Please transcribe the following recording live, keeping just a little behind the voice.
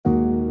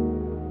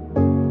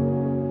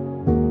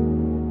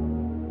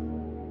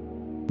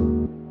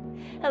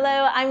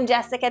Hello, I'm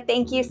Jessica.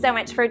 Thank you so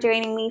much for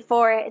joining me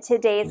for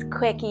today's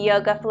quick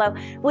yoga flow.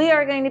 We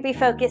are going to be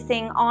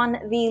focusing on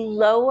the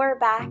lower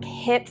back,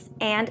 hips,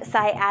 and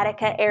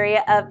sciatica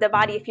area of the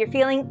body. If you're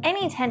feeling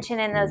any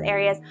tension in those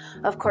areas,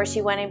 of course,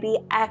 you want to be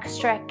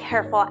extra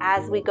careful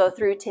as we go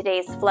through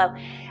today's flow.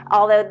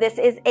 Although this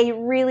is a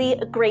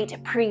really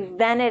great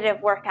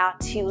preventative workout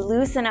to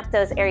loosen up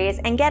those areas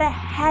and get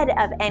ahead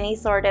of any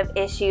sort of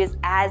issues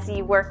as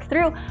you work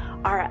through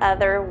our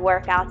other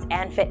workouts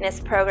and fitness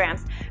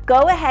programs.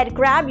 Go ahead,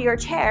 grab your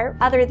chair.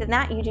 Other than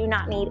that, you do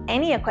not need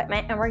any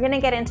equipment, and we're going to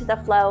get into the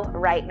flow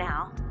right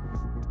now.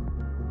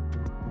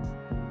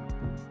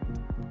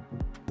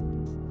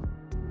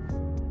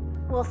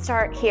 We'll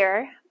start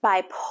here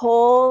by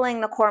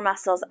pulling the core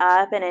muscles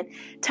up and then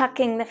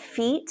tucking the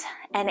feet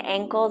and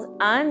ankles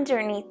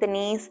underneath the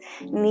knees,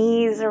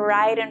 knees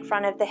right in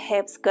front of the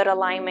hips. Good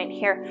alignment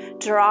here.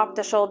 Drop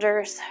the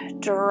shoulders,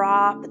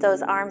 drop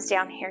those arms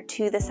down here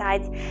to the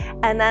sides,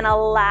 and then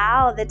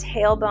allow the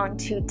tailbone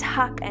to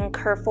tuck and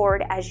curve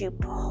forward as you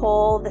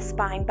pull the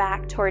spine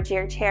back towards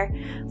your chair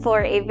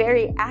for a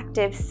very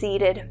active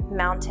seated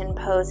mountain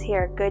pose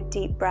here. Good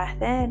deep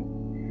breath in.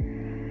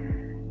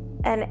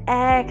 And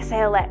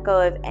exhale, let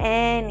go of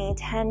any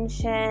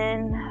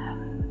tension.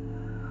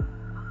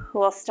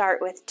 We'll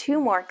start with 2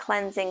 more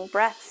cleansing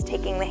breaths,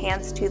 taking the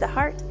hands to the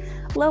heart,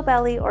 low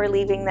belly, or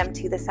leaving them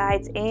to the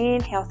sides.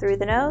 Inhale through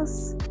the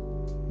nose.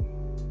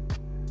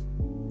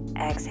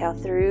 Exhale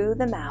through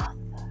the mouth.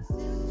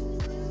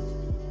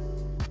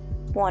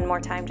 One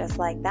more time, just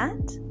like that.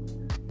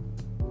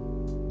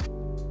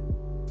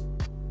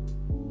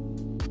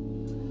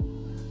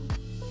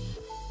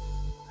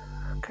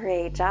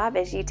 Great job.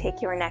 As you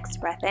take your next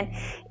breath in,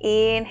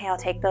 inhale,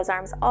 take those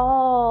arms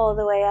all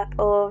the way up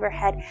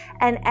overhead,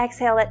 and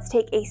exhale, let's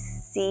take a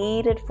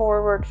seated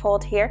forward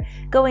fold here,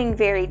 going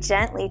very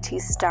gently to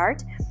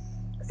start.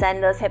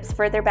 Send those hips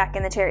further back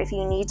in the chair if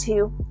you need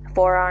to.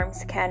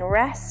 Forearms can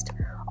rest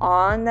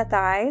on the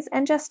thighs,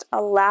 and just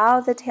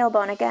allow the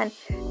tailbone again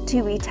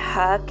to be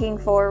tucking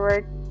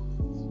forward,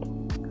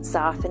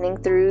 softening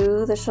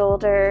through the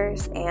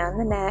shoulders and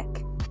the neck.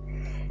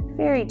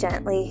 Very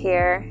gently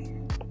here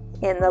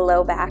in the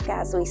low back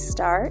as we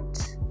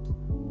start.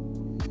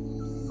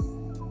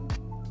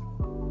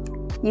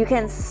 You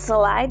can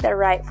slide the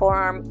right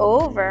forearm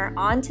over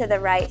onto the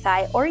right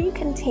thigh, or you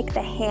can take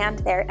the hand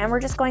there, and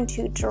we're just going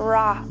to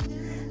drop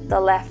the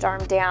left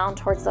arm down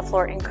towards the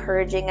floor,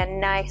 encouraging a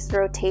nice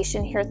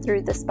rotation here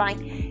through the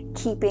spine,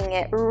 keeping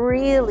it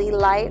really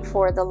light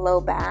for the low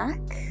back.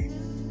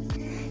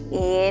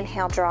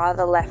 Inhale, draw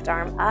the left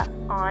arm up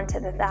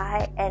onto the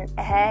thigh, and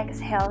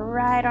exhale,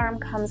 right arm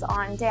comes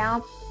on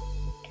down.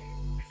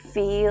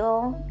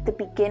 Feel the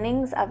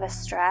beginnings of a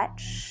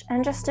stretch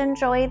and just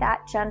enjoy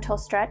that gentle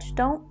stretch.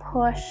 Don't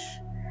push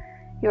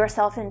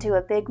yourself into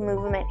a big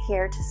movement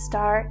here to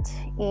start.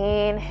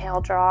 Inhale,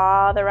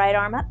 draw the right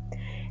arm up.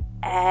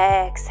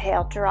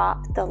 Exhale,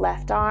 drop the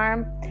left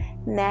arm.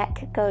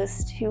 Neck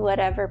goes to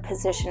whatever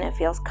position it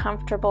feels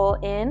comfortable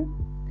in.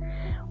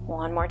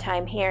 One more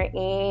time here.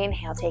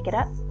 Inhale, take it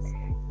up.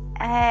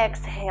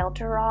 Exhale,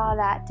 draw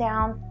that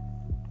down.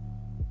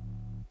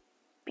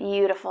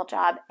 Beautiful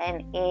job.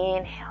 And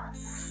inhale,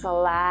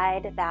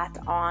 slide that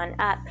on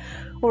up.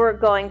 We're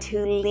going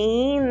to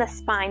lean the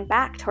spine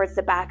back towards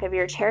the back of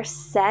your chair.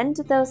 Send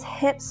those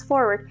hips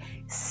forward.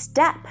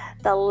 Step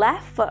the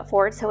left foot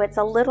forward so it's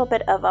a little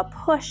bit of a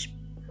push,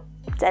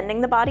 sending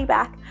the body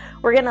back.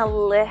 We're going to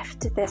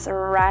lift this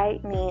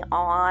right knee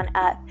on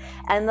up,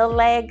 and the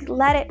leg,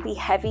 let it be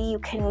heavy. You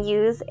can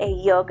use a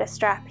yoga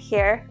strap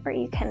here, or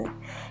you can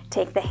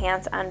take the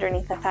hands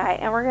underneath the thigh,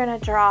 and we're going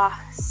to draw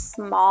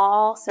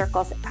small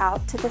circles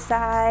out to the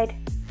side,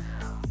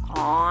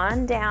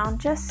 on down,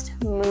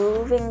 just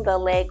moving the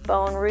leg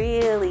bone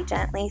really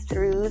gently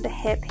through the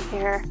hip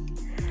here,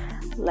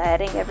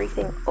 letting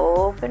everything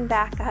open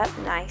back up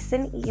nice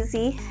and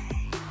easy.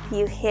 If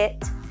you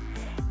hit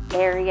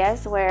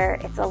areas where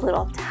it's a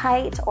little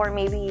tight, or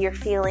maybe you're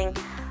feeling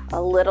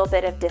a little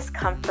bit of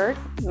discomfort,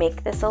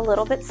 make this a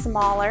little bit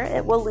smaller.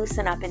 It will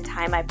loosen up in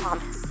time, I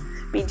promise.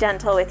 Be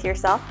gentle with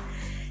yourself.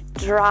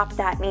 Drop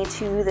that knee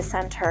to the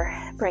center,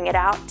 bring it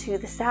out to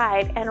the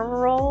side, and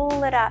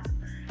roll it up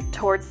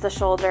towards the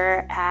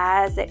shoulder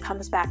as it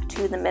comes back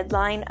to the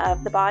midline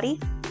of the body.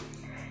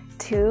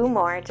 2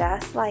 more,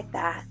 just like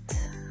that.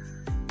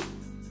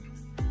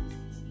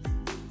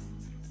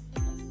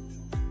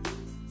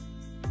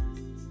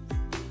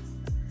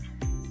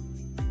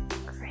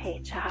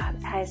 Great job.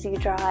 As you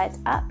draw it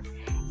up,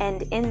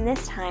 and in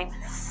this time,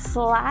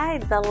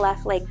 slide the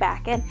left leg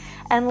back in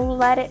and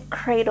let it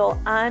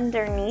cradle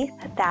underneath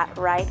that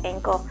right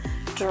ankle.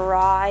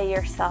 Draw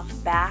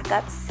yourself back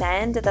up,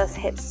 send those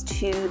hips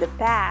to the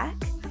back.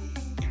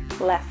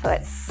 Left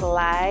foot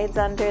slides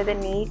under the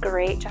knee.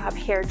 Great job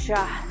here.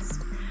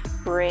 Just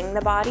bring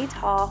the body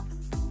tall.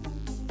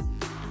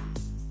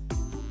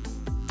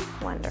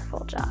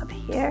 Wonderful job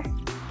here.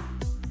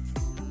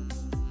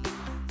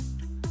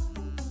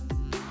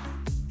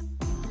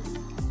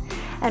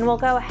 And we'll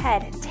go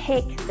ahead and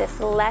take this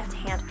left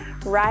hand,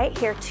 right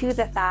here to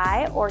the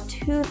thigh or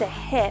to the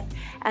hip,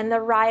 and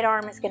the right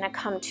arm is going to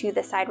come to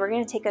the side. We're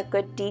going to take a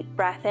good deep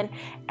breath in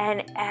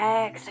and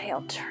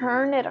exhale.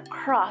 Turn it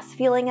across,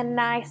 feeling a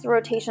nice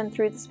rotation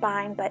through the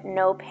spine, but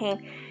no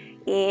pain.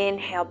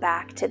 Inhale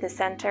back to the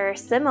center,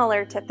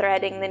 similar to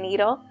threading the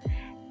needle.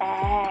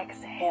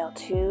 Exhale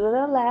to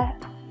the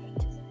left.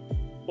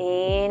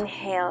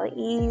 Inhale,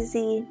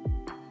 easy.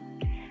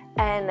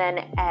 And then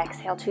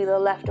exhale to the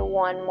left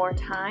one more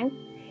time.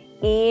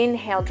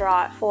 Inhale,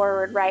 draw it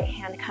forward, right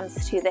hand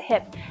comes to the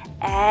hip.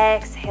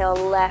 Exhale,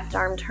 left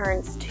arm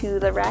turns to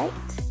the right.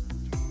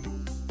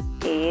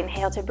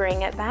 Inhale to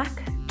bring it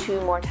back.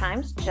 2 more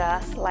times,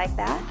 just like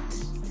that.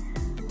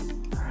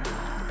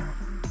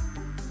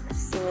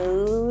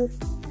 Smooth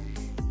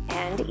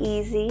and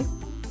easy.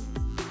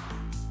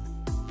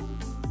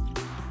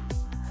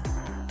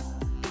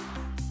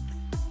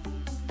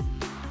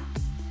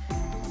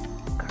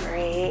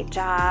 Great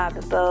job.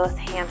 Both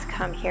hands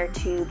come here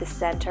to the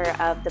center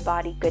of the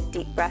body. Good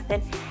deep breath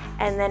in.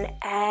 And then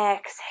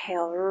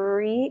exhale,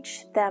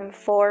 reach them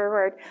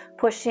forward,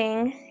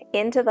 pushing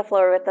into the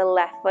floor with the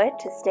left foot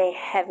to stay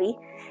heavy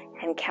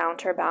and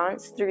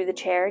counterbalance through the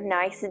chair.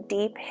 Nice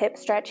deep hip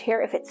stretch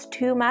here. If it's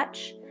too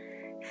much,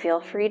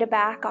 feel free to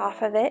back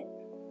off of it.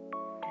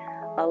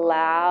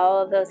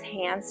 Allow those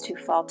hands to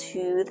fall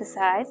to the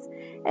sides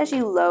as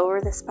you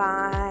lower the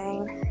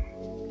spine,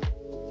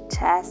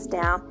 chest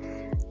down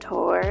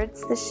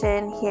towards the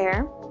shin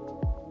here.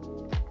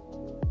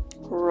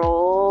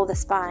 Roll the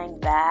spine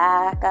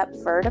back up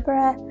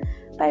vertebra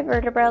by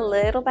vertebra,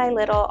 little by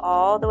little,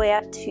 all the way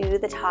up to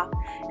the top.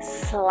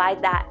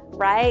 Slide that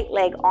right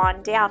leg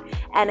on down.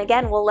 And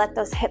again, we'll let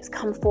those hips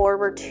come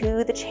forward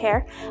to the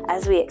chair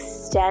as we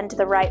extend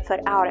the right foot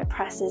out. It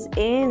presses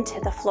into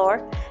the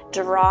floor.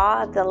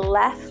 Draw the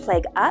left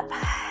leg up,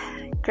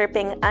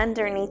 gripping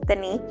underneath the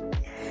knee.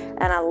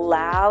 And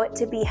allow it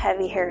to be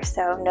heavy here,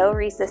 so no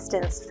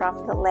resistance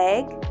from the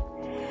leg.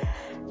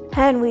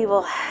 And we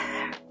will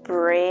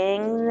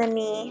bring the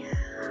knee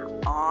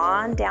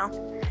on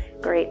down.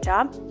 Great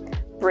job.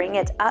 Bring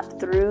it up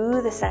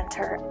through the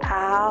center,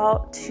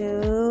 out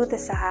to the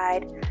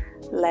side.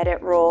 Let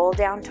it roll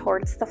down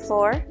towards the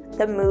floor.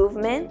 The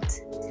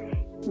movement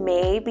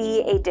may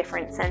be a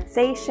different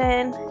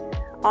sensation.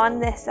 On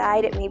this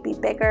side, it may be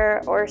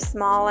bigger or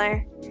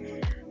smaller.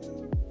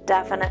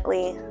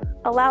 Definitely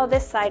allow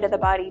this side of the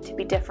body to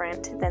be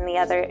different than the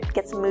other. It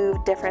gets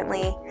moved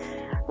differently,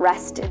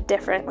 rested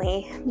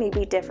differently,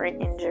 maybe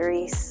different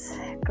injuries.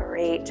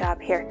 Great job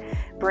here.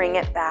 Bring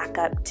it back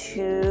up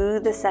to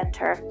the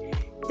center.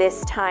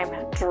 This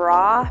time,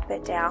 drop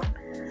it down.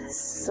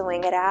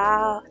 Swing it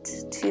out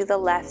to the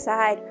left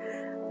side.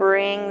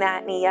 Bring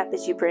that knee up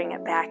as you bring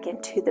it back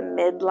into the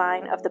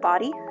midline of the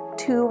body.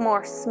 2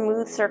 more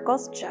smooth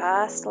circles,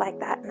 just like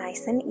that,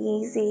 nice and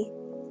easy.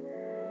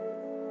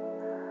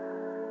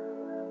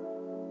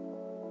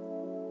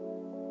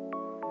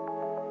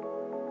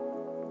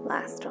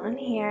 Last one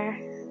here.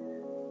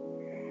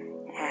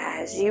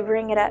 As you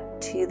bring it up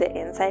to the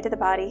inside of the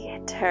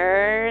body,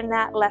 turn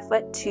that left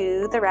foot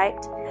to the right.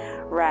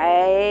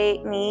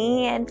 Right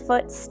knee and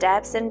foot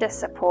steps into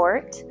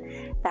support.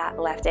 That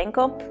left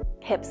ankle,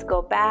 hips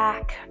go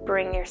back.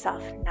 Bring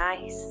yourself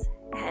nice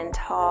and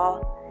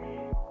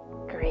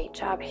tall. Great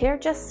job here.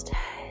 Just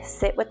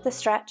sit with the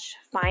stretch.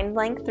 Find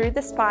length through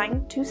the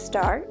spine to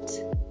start.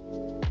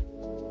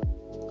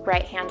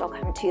 Right hand will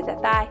come to the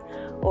thigh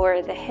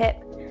or the hip.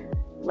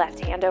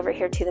 Left hand over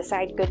here to the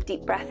side. Good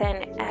deep breath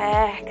in.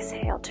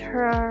 Exhale,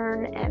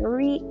 turn and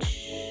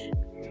reach.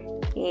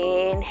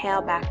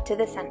 Inhale back to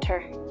the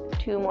center.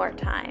 2 more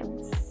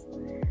times.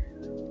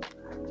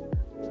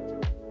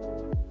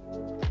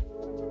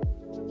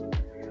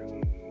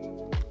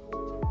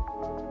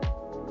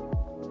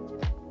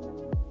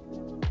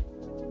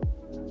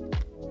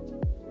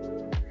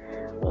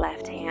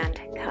 Left hand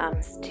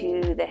comes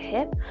to the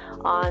hip.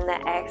 On the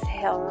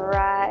exhale,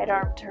 right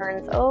arm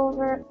turns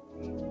over.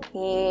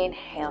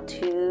 Inhale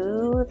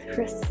to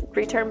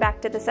return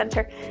back to the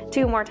center.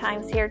 2 more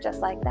times here,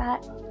 just like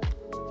that.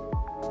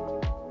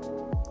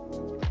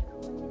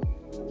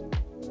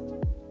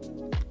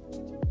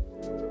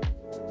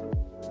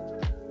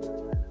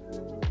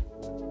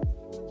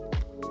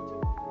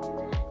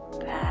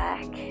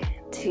 Back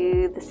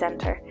to the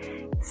center.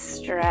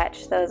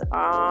 Stretch those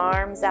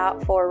arms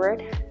out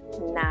forward.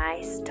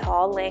 Nice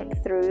tall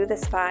length through the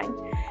spine.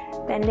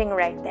 Bending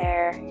right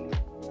there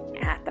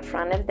at the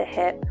front of the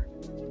hip.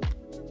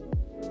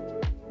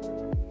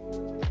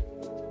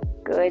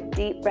 Good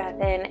deep breath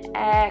in.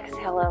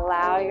 Exhale,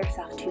 allow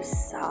yourself to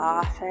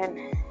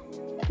soften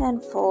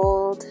and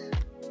fold.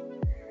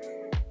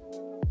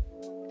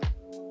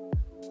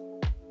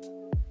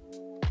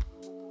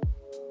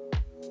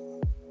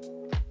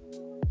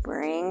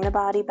 Bring the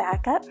body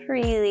back up.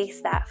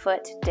 Release that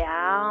foot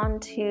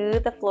down to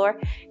the floor.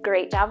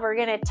 Great job. We're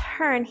going to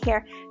turn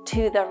here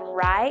to the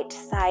right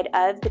side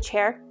of the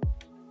chair.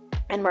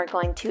 And we're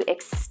going to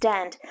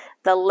extend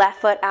the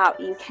left foot out.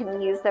 You can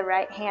use the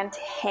right hand to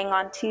hang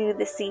on to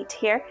the seat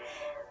here.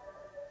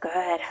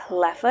 Good.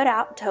 Left foot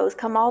out. Toes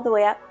come all the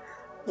way up.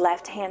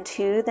 Left hand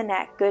to the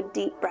neck. Good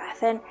deep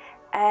breath in.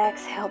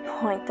 Exhale,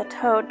 point the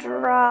toe,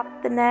 drop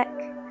the neck.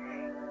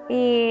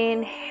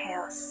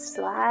 Inhale,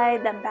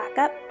 slide them back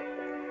up.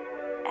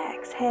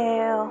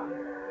 Exhale.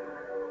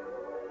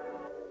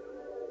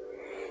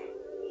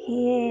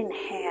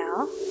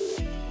 Inhale.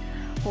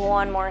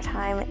 One more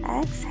time,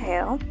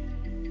 exhale.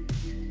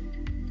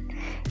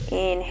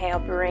 Inhale,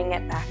 bring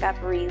it back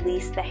up,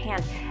 release the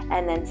hand,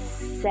 and then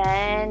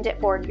send it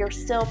forward. You're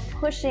still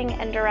pushing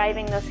and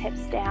driving those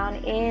hips down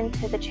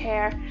into the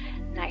chair.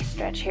 Nice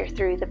stretch here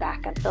through the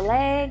back of the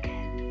leg.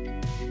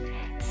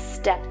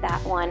 Step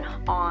that one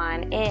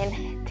on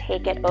in.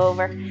 Take it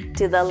over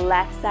to the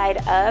left side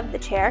of the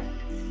chair.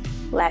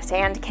 Left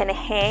hand can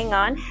hang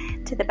on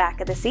to the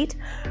back of the seat.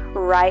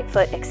 Right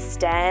foot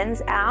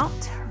extends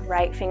out.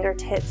 Right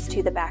fingertips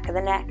to the back of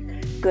the neck.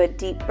 Good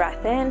deep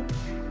breath in.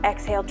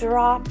 Exhale,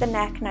 drop the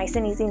neck, nice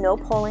and easy, no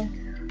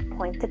pulling.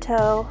 Point the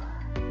toe.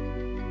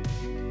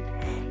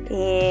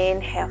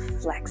 Inhale,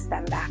 flex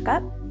them back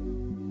up.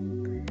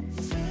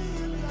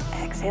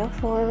 Exhale,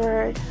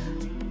 forward.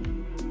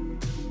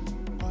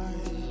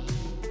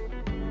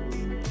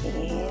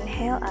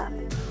 Inhale, up.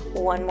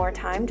 One more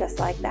time, just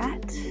like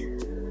that.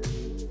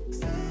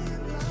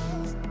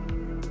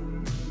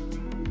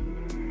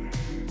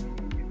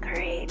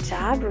 Great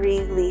job.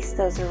 Release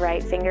those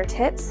right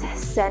fingertips.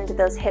 Send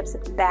those hips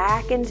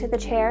back into the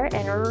chair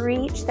and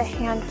reach the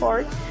hand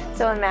forward.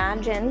 So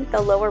imagine the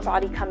lower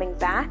body coming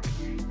back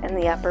and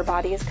the upper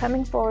body is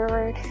coming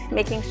forward,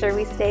 making sure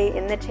we stay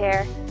in the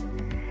chair.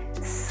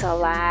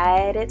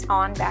 Slide it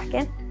on back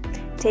in.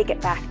 Take it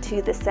back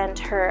to the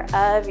center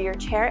of your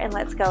chair and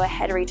let's go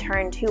ahead and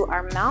return to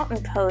our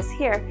mountain pose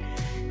here.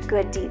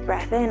 Good deep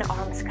breath in,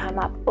 arms come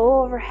up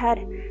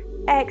overhead.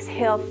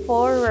 Exhale,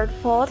 forward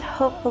fold,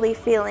 hopefully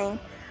feeling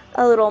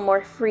a little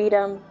more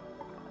freedom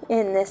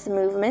in this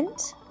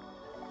movement.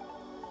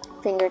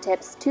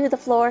 Fingertips to the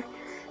floor,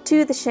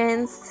 to the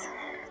shins,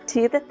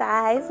 to the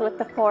thighs with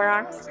the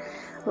forearms,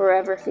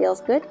 wherever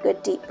feels good.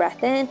 Good deep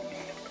breath in.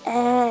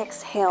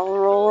 Exhale,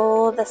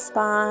 roll the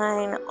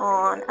spine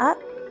on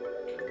up.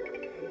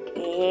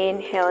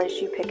 Inhale as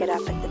you pick it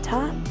up at the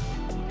top.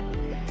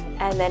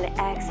 And then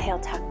exhale,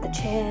 tuck the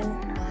chin,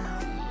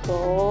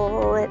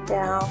 roll it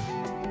down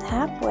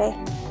halfway.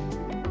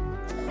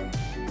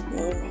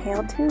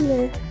 Inhale to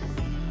lift.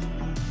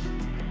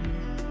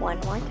 One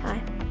more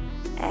time.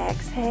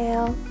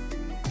 Exhale.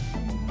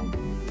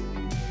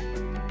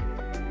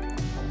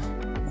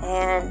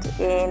 And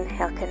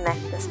inhale,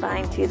 connect the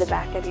spine to the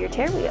back of your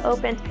chair. We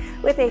opened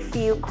with a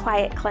few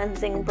quiet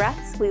cleansing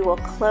breaths. We will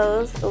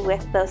close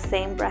with those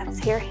same breaths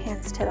here.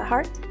 Hands to the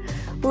heart,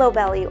 low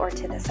belly or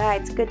to the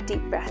sides. Good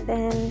deep breath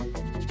in.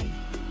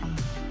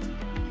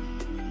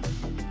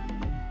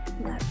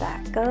 Let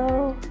that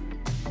go.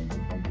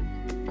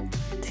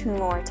 Two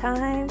more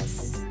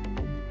times.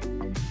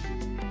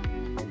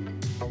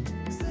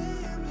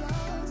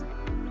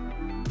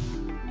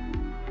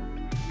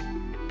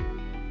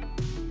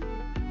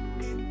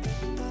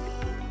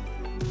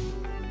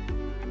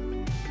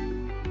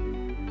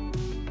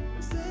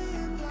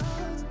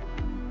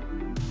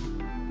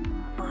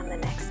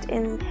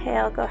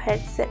 Inhale, go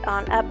ahead, sit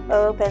on up,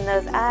 open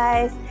those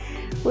eyes,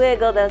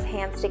 wiggle those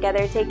hands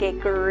together, take a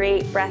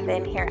great breath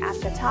in here at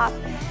the top.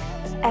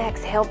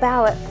 Exhale,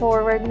 bow it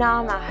forward,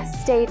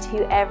 namaste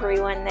to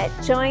everyone that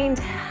joined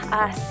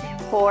us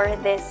for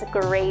this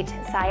great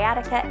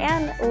sciatica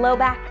and low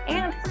back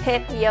and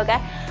hip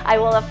yoga. I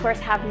will of course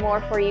have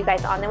more for you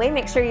guys on the way.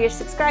 Make sure you're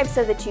subscribed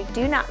so that you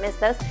do not miss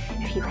those.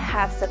 If you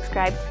have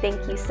subscribed,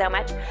 thank you so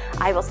much.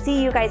 I will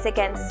see you guys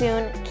again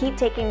soon. Keep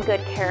taking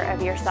good care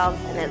of yourselves,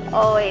 and as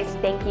always,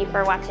 thank you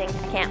for watching.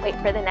 I can't wait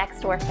for the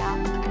next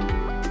workout.